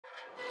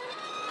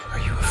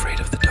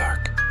afraid of the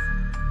dark.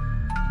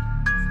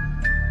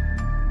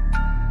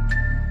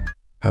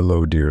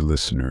 Hello, dear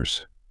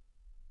listeners.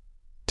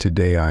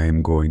 Today I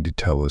am going to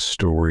tell a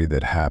story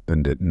that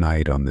happened at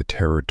night on the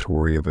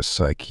territory of a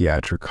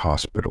psychiatric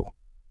hospital.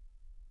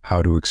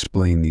 How to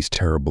explain these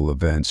terrible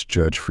events,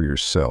 judge for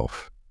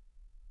yourself.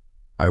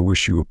 I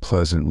wish you a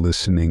pleasant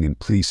listening, and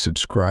please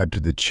subscribe to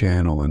the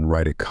channel and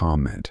write a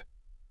comment.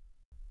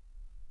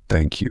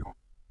 Thank you.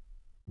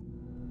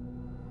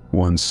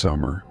 One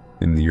summer,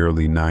 in the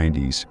early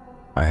 90s,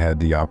 I had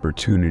the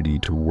opportunity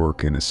to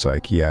work in a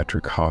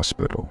psychiatric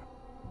hospital.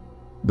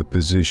 The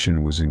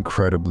position was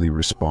incredibly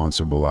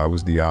responsible. I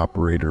was the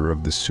operator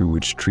of the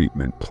sewage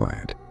treatment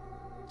plant.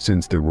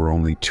 Since there were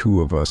only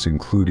two of us,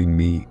 including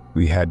me,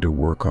 we had to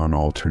work on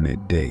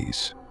alternate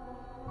days.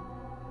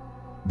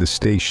 The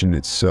station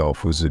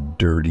itself was a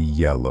dirty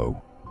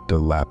yellow,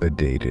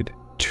 dilapidated,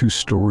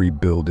 two-story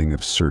building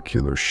of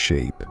circular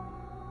shape.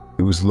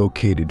 It was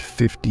located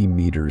 50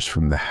 meters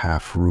from the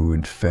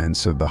half-ruined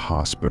fence of the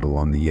hospital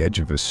on the edge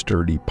of a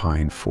sturdy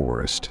pine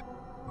forest.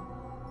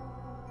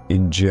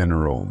 In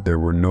general, there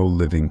were no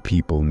living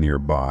people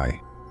nearby,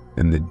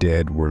 and the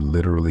dead were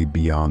literally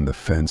beyond the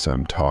fence.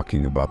 I'm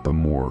talking about the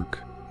morgue.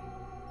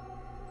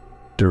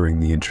 During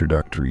the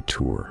introductory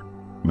tour,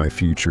 my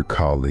future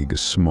colleague, a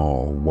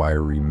small,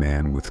 wiry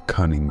man with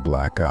cunning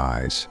black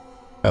eyes,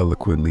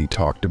 eloquently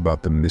talked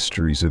about the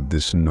mysteries of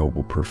this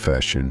noble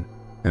profession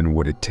and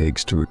what it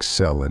takes to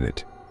excel in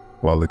it,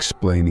 while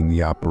explaining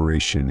the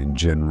operation and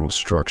general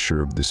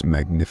structure of this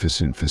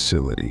magnificent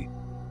facility.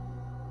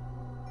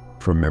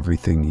 From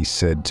everything he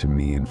said to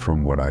me and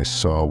from what I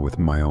saw with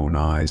my own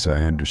eyes,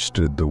 I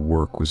understood the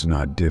work was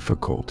not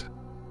difficult.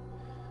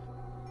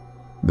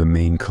 The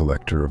main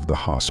collector of the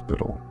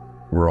hospital,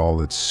 where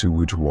all its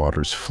sewage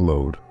waters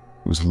flowed,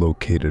 was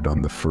located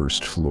on the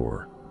first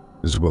floor,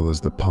 as well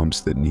as the pumps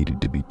that needed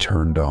to be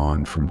turned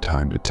on from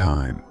time to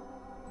time.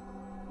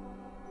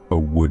 A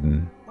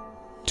wooden,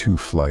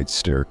 two-flight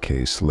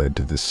staircase led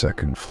to the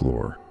second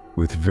floor,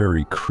 with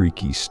very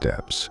creaky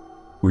steps,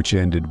 which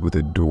ended with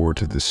a door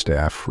to the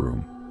staff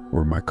room,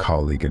 where my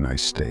colleague and I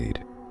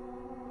stayed.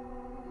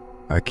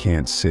 I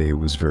can't say it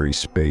was very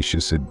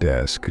spacious. A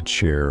desk, a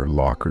chair,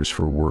 lockers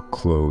for work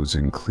clothes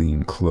and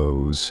clean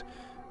clothes,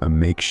 a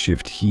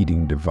makeshift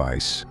heating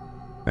device,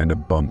 and a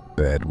bunk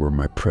bed where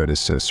my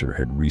predecessor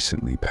had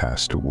recently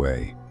passed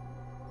away.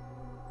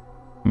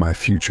 My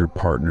future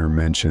partner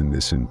mentioned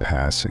this in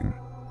passing,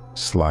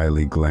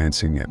 slyly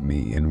glancing at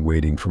me and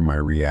waiting for my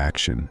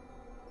reaction,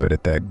 but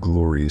at that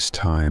glorious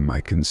time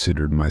I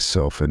considered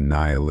myself a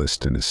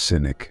nihilist and a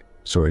cynic,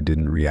 so I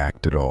didn't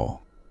react at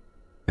all.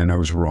 And I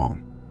was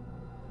wrong.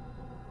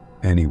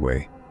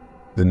 Anyway,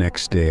 the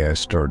next day I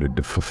started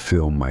to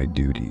fulfill my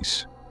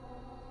duties.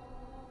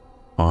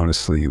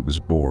 Honestly, it was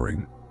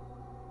boring.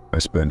 I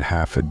spent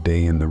half a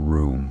day in the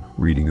room,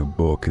 reading a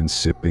book and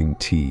sipping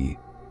tea,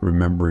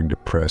 remembering to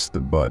press the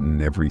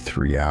button every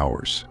 3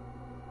 hours.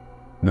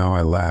 Now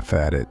I laugh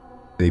at it.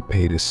 They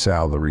paid a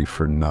salary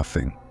for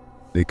nothing.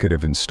 They could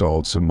have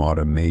installed some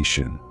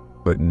automation,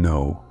 but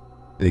no,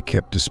 they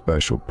kept a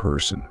special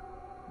person.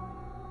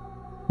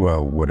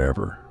 Well,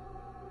 whatever.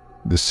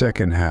 The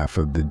second half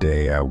of the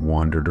day I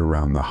wandered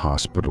around the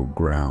hospital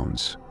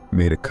grounds,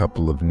 made a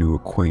couple of new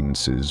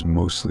acquaintances,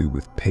 mostly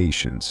with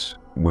patients,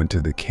 went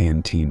to the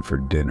canteen for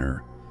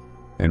dinner,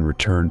 and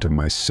returned to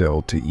my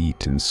cell to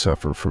eat and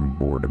suffer from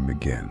boredom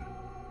again.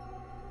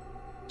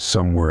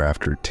 Somewhere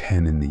after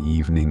 10 in the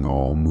evening,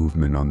 all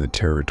movement on the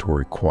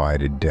territory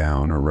quieted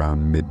down.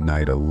 Around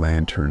midnight, a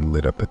lantern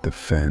lit up at the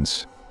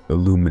fence,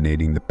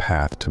 illuminating the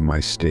path to my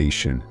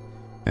station,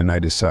 and I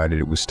decided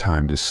it was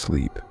time to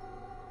sleep.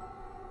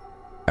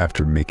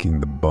 After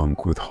making the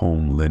bunk with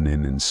home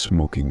linen and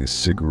smoking a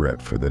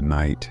cigarette for the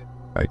night,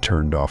 I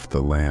turned off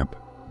the lamp.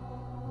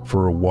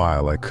 For a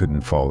while I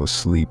couldn't fall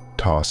asleep,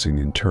 tossing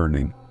and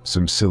turning.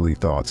 Some silly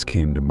thoughts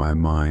came to my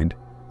mind,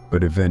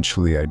 but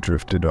eventually I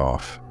drifted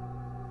off.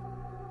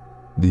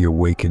 The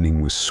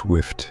awakening was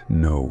swift,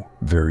 no,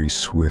 very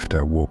swift.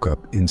 I woke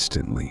up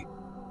instantly.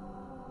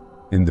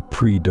 In the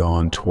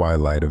pre-dawn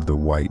twilight of the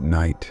white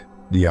night,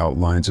 the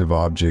outlines of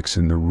objects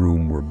in the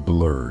room were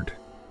blurred,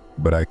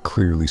 but I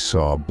clearly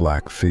saw a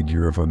black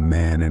figure of a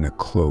man in a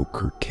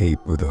cloak or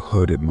cape with a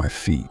hood at my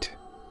feet.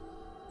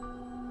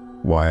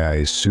 Why I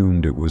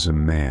assumed it was a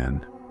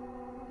man,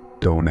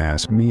 don't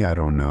ask me, I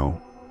don't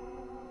know.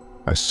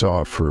 I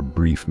saw it for a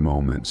brief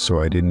moment,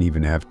 so I didn't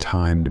even have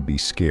time to be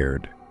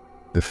scared.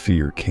 The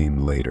fear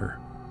came later.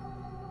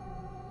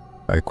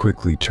 I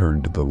quickly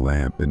turned to the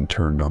lamp and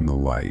turned on the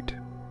light.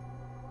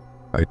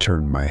 I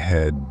turned my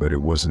head, but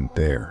it wasn't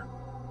there.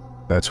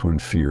 That's when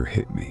fear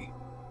hit me.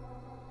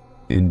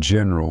 In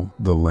general,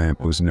 the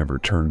lamp was never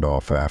turned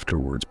off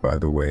afterwards, by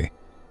the way.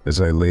 As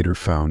I later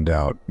found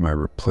out, my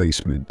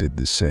replacement did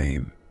the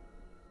same.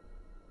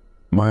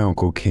 My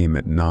uncle came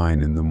at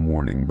 9 in the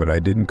morning, but I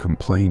didn't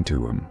complain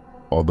to him,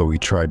 although he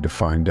tried to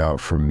find out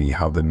from me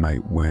how the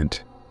night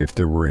went, if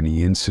there were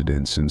any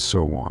incidents, and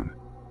so on.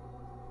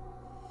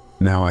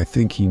 Now I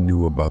think he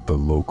knew about the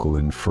local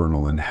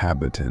infernal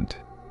inhabitant,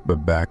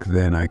 But back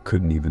then I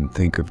couldn't even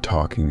think of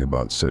talking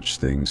about such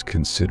things,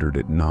 considered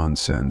it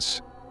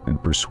nonsense,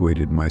 and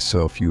persuaded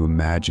myself you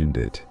imagined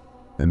it,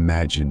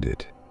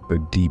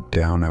 but deep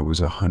down I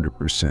was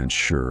 100%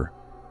 sure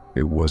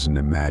it wasn't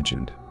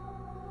imagined.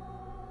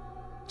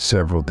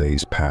 Several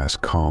days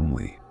passed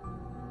calmly.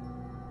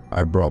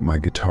 I brought my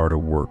guitar to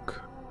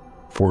work.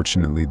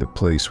 Fortunately, the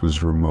place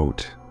was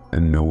remote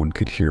and no one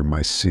could hear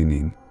my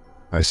singing.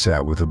 I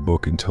sat with a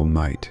book until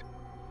night,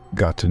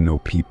 got to know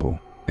people,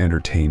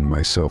 entertained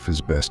myself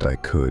as best I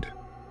could.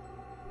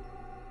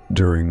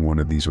 During one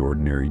of these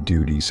ordinary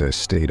duties, I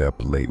stayed up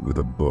late with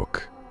a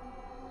book.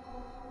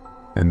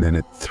 And then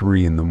at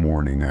 3 in the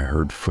morning, I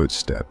heard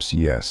footsteps,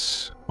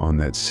 yes, on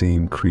that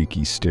same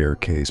creaky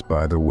staircase.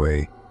 By the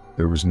way,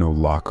 there was no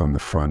lock on the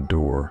front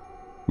door.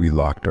 We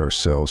locked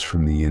ourselves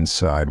from the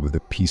inside with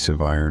a piece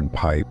of iron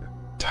pipe.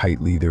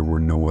 Tightly, there were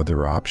no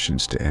other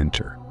options to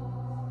enter.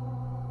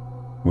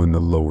 When the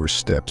lower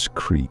steps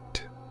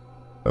creaked,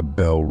 a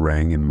bell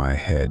rang in my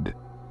head,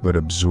 but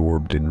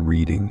absorbed in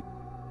reading,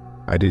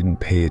 I didn't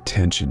pay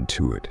attention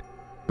to it,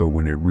 but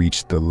when it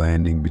reached the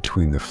landing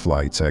between the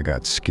flights, I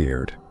got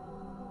scared.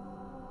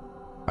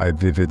 I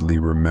vividly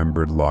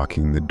remembered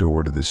locking the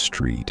door to the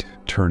street,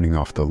 turning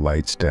off the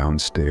lights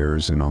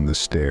downstairs and on the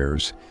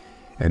stairs,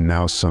 and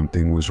now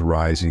something was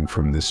rising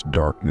from this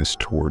darkness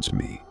towards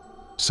me,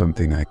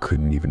 something I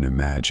couldn't even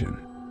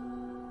imagine.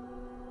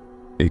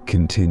 It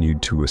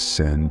continued to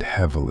ascend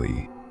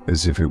heavily,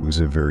 as if it was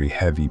a very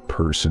heavy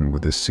person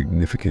with a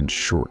significant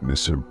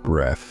shortness of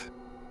breath,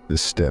 the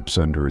steps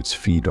under its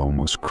feet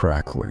almost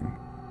crackling.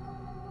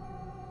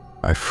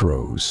 I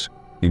froze,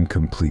 in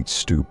complete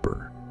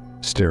stupor,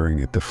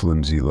 staring at the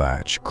flimsy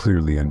latch,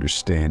 clearly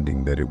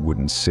understanding that it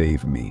wouldn't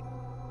save me,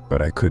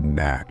 but I couldn't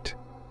act.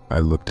 I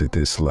looked at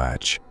this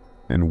latch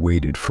and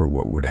waited for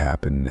what would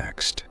happen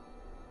next.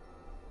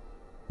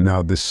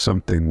 Now this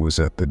something was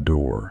at the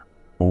door.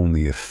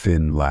 Only a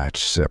thin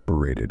latch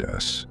separated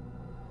us.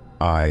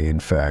 I, in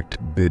fact,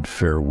 bid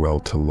farewell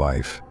to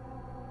life,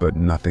 but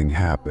nothing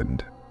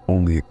happened.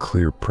 Only a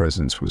clear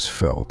presence was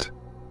felt,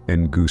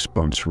 and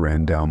goosebumps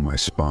ran down my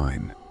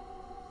spine.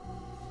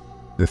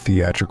 The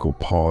theatrical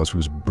pause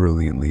was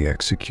brilliantly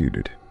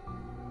executed.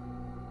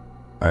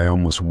 I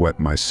almost wet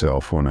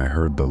myself when I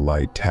heard the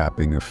light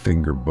tapping of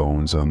finger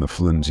bones on the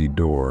flimsy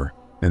door,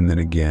 and then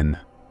again,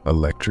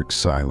 electric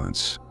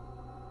silence.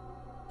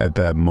 At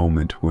that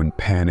moment, when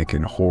panic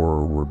and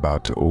horror were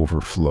about to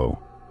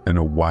overflow, and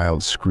a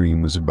wild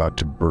scream was about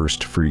to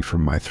burst free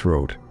from my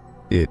throat,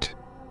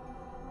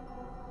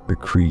 the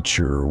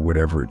creature, or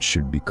whatever it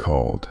should be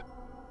called,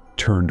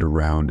 turned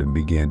around and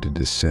began to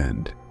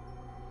descend.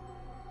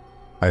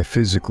 I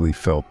physically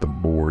felt the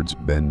boards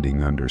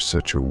bending under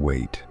such a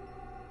weight.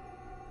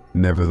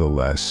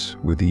 Nevertheless,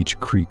 with each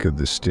creak of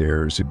the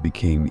stairs, it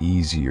became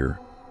easier,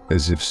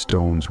 as if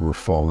stones were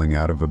falling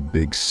out of a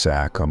big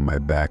sack on my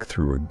back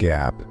through a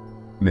gap,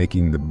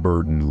 making the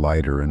burden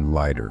lighter and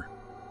lighter.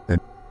 And,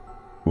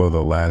 well,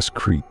 the last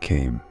creak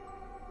came,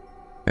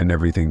 and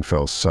everything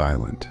fell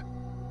silent.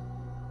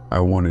 I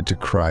wanted to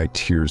cry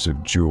tears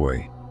of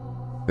joy,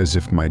 as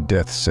if my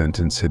death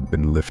sentence had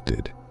been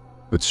lifted,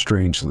 but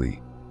strangely,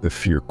 the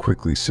fear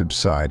quickly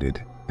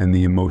subsided, and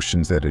the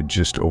emotions that had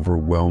just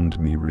overwhelmed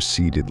me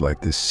receded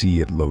like the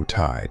sea at low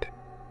tide.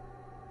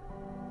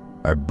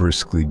 I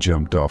briskly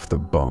jumped off the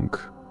bunk,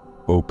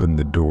 opened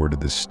the door to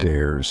the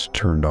stairs,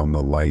 turned on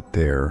the light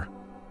there,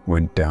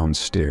 went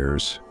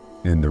downstairs,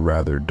 in the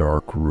rather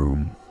dark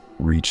room,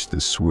 reached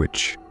the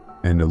switch,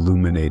 and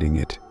illuminating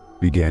it,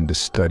 began to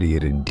study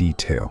it in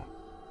detail.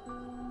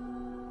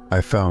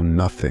 I found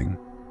nothing.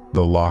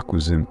 The lock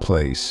was in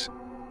place.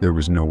 There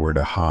was nowhere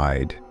to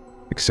hide,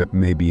 except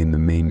maybe in the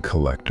main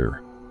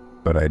collector,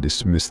 but I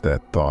dismissed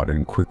that thought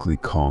and quickly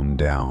calmed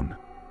down.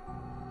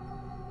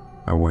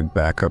 I went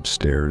back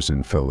upstairs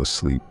and fell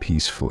asleep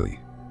peacefully,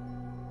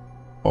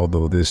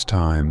 although this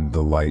time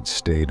the light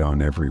stayed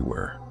on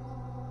everywhere.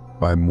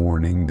 By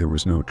morning, there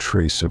was no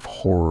trace of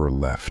horror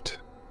left.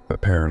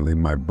 Apparently,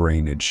 my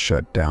brain had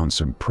shut down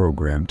some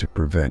program to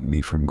prevent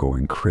me from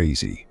going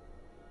crazy.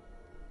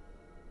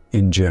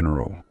 In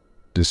general,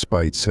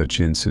 despite such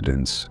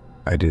incidents,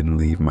 I didn't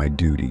leave my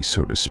duty,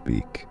 so to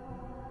speak.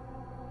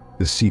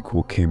 The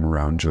sequel came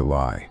around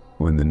July,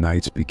 when the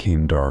nights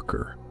became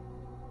darker,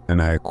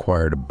 and I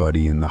acquired a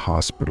buddy in the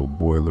hospital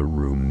boiler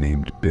room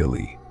named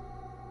Billy.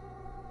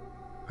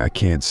 I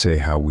can't say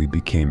how we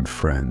became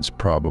friends,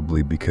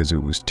 probably because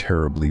it was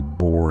terribly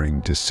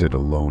boring to sit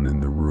alone in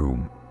the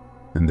room.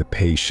 And the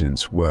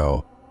patients,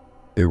 well,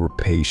 they were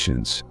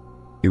patients.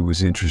 It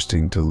was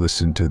interesting to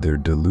listen to their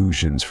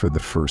delusions for the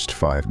first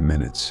 5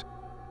 minutes.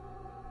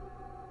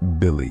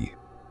 Billy,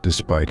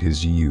 despite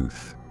his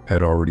youth,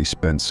 had already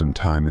spent some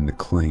time in the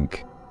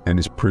clink, and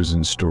his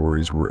prison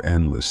stories were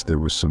endless. There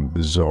was some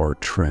bizarre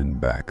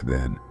trend back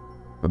then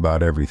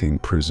about everything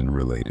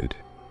prison-related.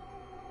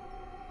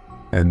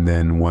 And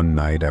then one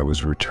night I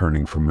was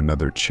returning from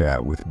another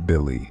chat with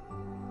Billy.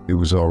 It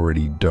was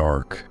already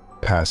dark.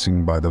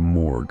 Passing by the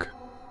morgue,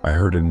 I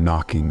heard a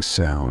knocking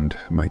sound.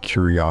 My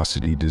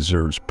curiosity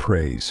deserves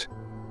praise.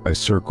 I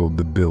circled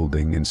the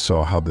building and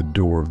saw how the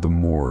door of the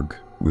morgue,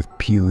 with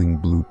peeling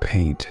blue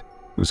paint,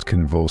 was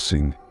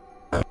convulsing,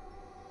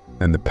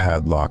 and the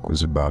padlock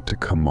was about to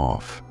come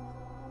off.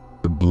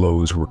 The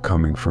blows were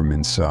coming from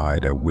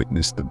inside. I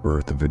witnessed the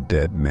birth of a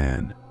dead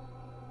man.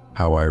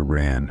 How I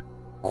ran,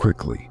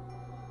 quickly,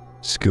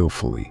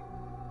 skillfully.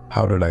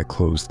 How did I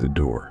close the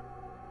door?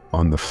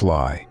 On the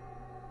fly.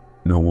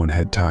 No one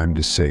had time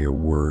to say a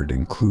word,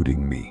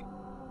 including me.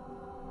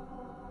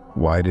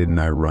 Why didn't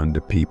I run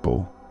to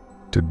people?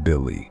 To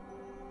Billy?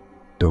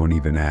 Don't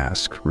even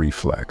ask,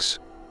 reflex.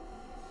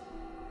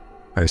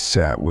 I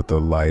sat with the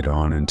light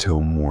on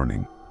until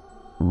morning,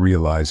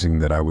 realizing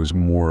that I was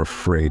more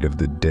afraid of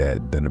the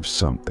dead than of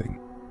something.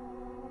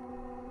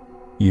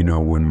 You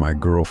know, when my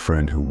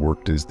girlfriend, who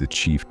worked as the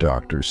chief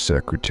doctor's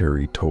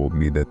secretary, told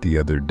me that the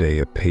other day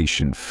a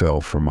patient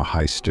fell from a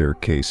high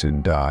staircase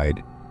and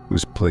died,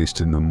 was placed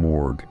in the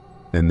morgue,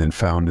 and then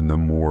found in the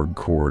morgue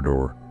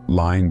corridor,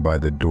 lying by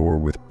the door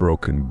with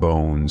broken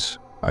bones,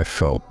 I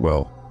felt,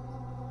 well,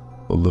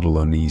 a little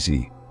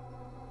uneasy.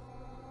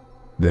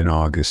 Then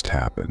August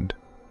happened.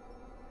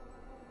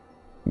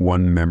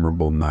 One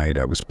memorable night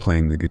I was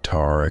playing the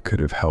guitar. I could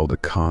have held a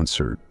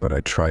concert, but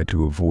I tried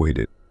to avoid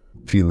it,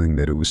 feeling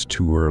that it was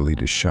too early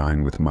to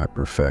shine with my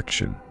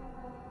perfection.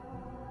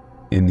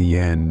 In the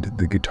end,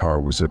 the guitar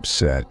was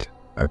upset.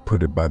 I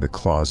put it by the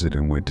closet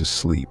and went to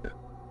sleep.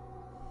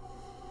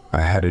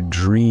 I had a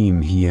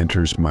dream. He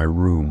enters my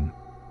room,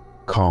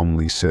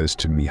 calmly says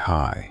to me,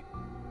 "Hi,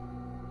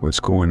 what's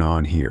going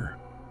on here?"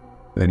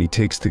 Then he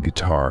takes the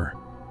guitar,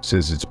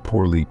 says it's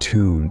poorly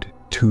tuned,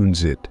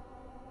 tunes it,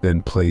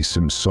 then plays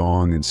some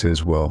song and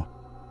says, "Well,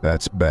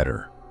 that's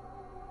better."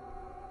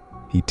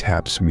 He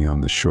taps me on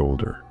the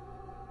shoulder.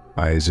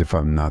 As if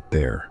I'm not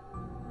there.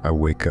 I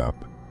wake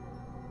up.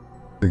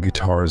 The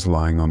guitar is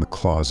lying on the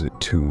closet,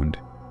 tuned.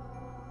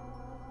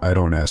 I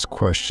don't ask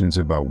questions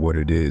about what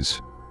it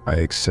is. I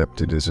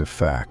accept it as a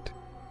fact.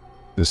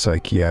 The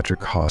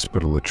psychiatric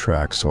hospital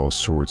attracts all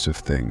sorts of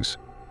things.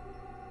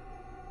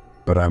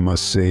 But I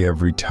must say,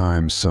 every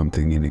time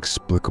something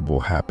inexplicable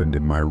happened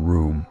in my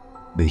room,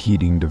 the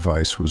heating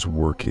device was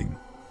working,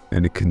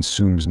 and it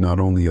consumes not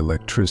only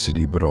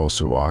electricity but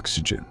also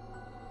oxygen.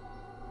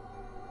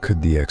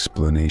 Could the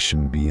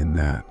explanation be in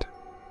that?